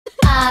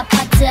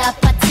아파트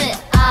아파트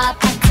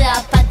아파트 아파트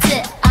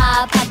아파트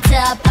아파트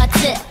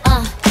아파트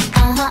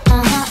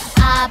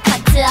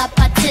아파트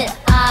아파트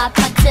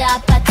아파트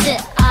아파트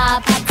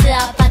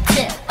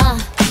아파트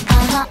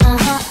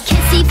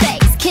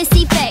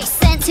Kissy face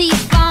sent to your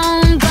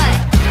phone, but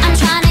I'm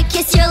trying to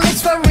kiss your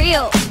lips for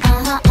real.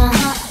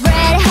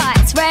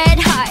 Red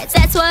hearts,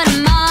 that's what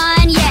I'm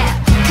on,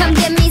 yeah. Come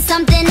give me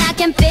something I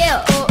can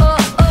feel.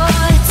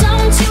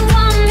 Don't you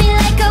want me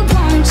like I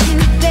want you,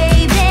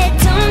 baby?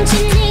 Don't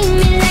you need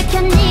me like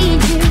I need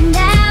you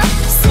now?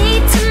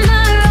 Sleep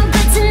tomorrow,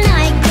 but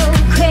tonight go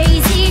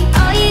crazy.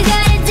 All you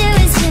gotta do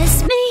is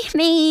just meet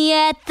me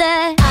at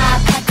the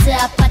아파트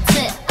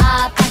아파트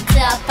아파트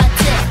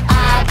아파트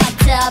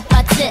아파트 아파트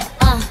아파트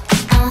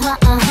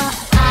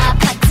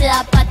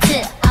아파트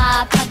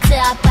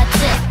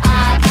아파트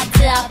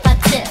아파트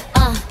아파트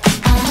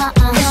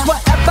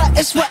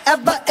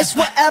It's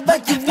whatever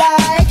you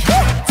like.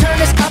 Turn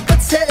this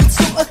Apa-teu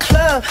into a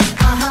club.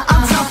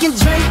 I'm talking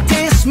drink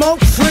this, smoke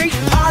free,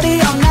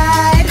 party all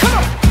night.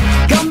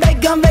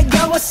 Geonbae,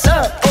 yo, what's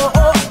up?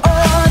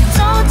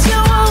 Don't you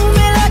want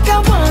me like I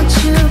want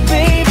you,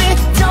 baby?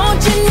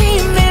 Don't you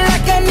need me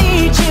like I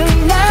need you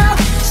now?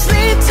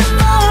 Sleep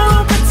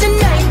tomorrow, but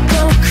tonight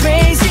go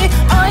crazy.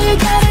 All you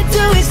gotta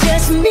do is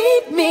just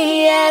meet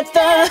me at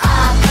the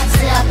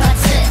아파트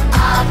아파트 아파트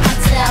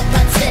아파트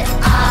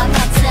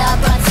아파트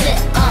아파트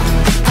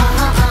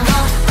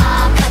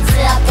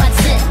아파트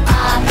아파트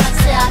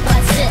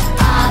아파트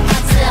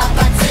아파트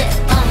아파트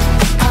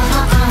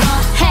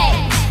Hey,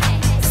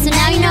 so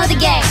now you know the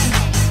game.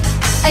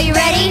 Are you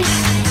ready?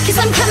 'Cause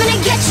I'm coming to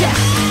get you,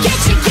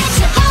 get you.